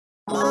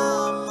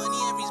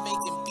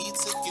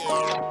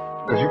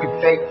Because you can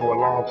fake for a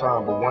long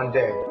time, but one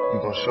day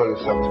you're going to show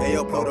yourself to Hey, be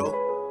yo, Pluto,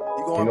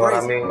 you going know what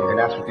I crazy? mean? And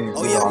that's what these,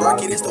 Oh, yeah, a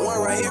lot of Berki, this the people one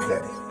are right doing here.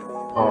 today.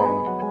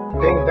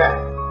 Think back.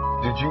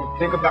 Did you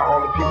think about all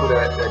the people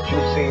that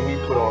you've seen me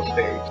put on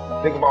stage?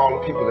 Think about all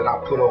the people that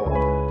I put on,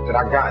 that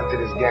I got into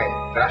this game,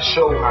 that I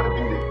showed how to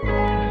do this.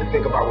 And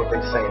think about what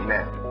they're saying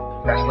now.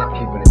 That's not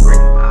keeping it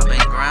real. I've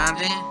been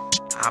grinding,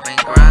 I've been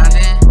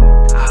grinding,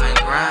 I've been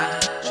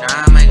grinding,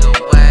 trying to make a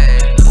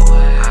way.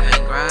 I've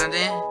been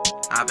grinding,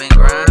 I've been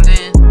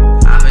grinding,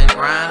 I've been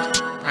grinding,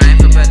 praying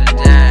for better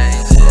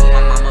days. My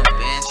mama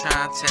been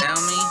trying to tell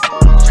me,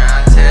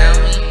 trying to tell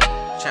me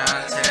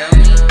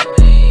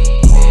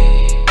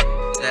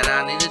that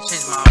I need to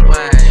change my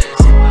ways.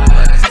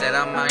 But instead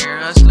I'm out here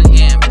hustling,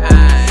 getting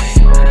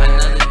paid.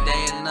 Another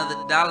day,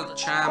 another dollar,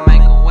 trying to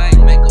make a way.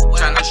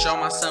 Trying to show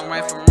my son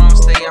right from wrong,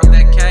 stay out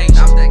that cage.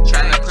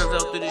 Trying to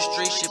prevail through the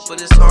street shit,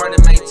 but it's hard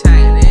to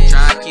maintain.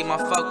 Trying to keep my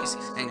focus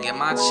and get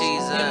my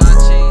cheese up.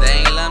 They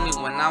ain't love me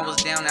when I was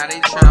down, now they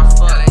trying to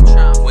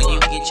fuck. When you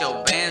get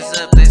your bands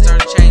up, they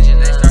start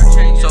changing up.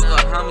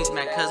 So-called homies,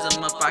 man, cause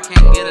I'm up, I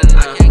can't get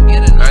enough.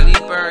 Early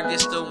bird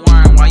gets the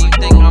worm, why you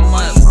think I'm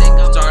up?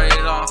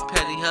 Started off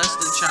petty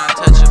hustling, trying to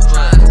touch a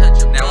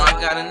bud. Now I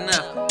got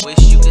enough, wish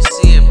you could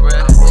see it,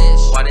 bruh.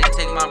 Why they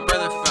take my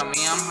brother from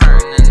me, I'm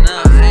hurting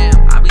enough.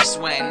 I be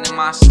sweating in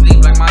my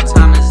sleep like my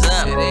time is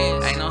up.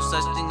 Ain't no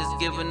such thing as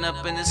giving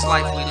up in this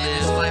life we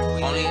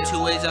live. Only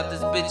 2 ways out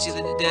this bitch,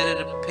 either dead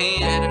or the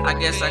pen. I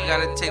guess I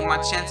gotta take my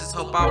chances,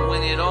 hope I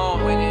win it all.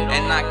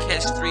 And not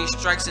catch 3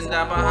 strikes and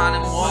die behind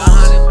them walls.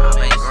 I've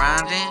been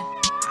grinding,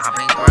 I've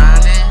been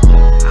grinding,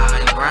 I've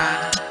been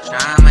grinding,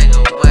 trying to make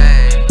a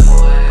way.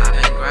 I've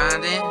been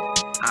grinding,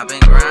 I've been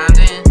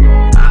grinding,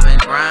 I've been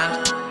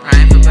grinding,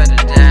 praying for better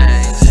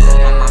days.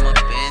 My mama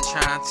been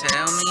trying to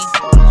tell me,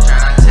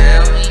 trying to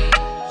tell me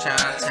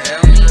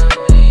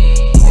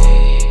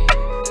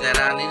that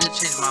I need to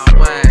change my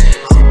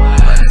ways.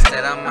 But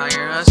instead I'm out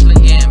here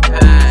hustling, getting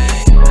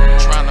paid.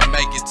 Trying to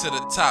make it to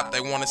the top,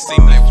 they wanna see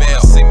me fail.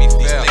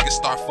 These niggas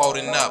start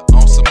folding up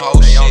on some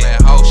hoe shit.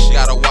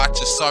 Gotta watch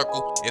your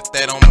circle if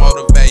they don't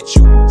motivate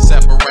you.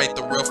 Separate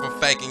the real from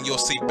fake and you'll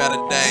see better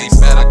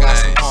days. I got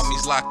some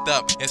homies locked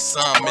up and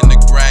some in the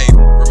grave.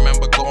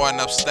 Remember going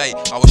upstate,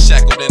 I was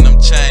shackled in them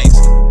chains.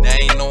 They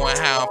ain't knowing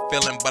how I'm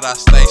feeling, but I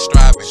stay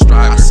striving.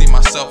 I see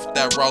myself with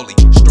that rollie,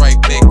 straight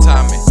big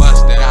timing.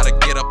 Gotta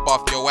get up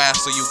off your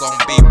ass or you gon'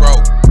 be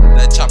broke.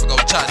 That chopper go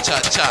cha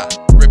cha cha,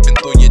 ripping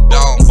through your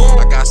dome.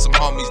 I got some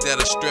homies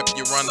that'll strip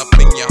you, run up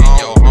in your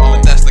home.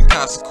 But that's the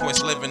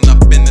consequence living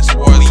up in this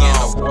war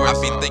zone. I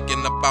be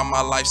thinking about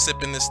my life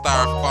sipping this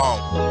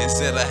styrofoam. Is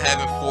it a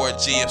heaven for a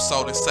G? If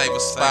so, then save a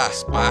spot.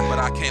 But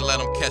I can't let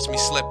them catch me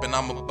slipping,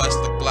 I'ma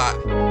bust the block.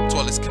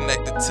 Toilets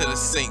connected to the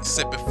sink,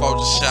 sipping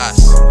Folger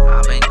shots.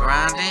 I've been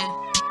grinding,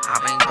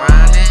 I've been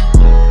grinding,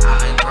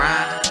 I've been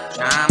grinding,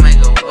 trying to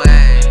make a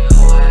way.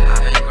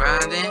 I've been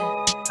grinding,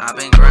 I've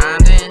been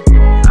grinding,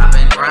 I've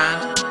been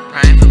grinding,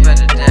 praying for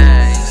better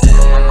days.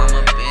 My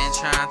mama been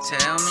trying to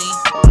tell me,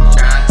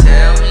 trying to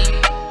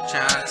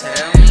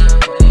tell me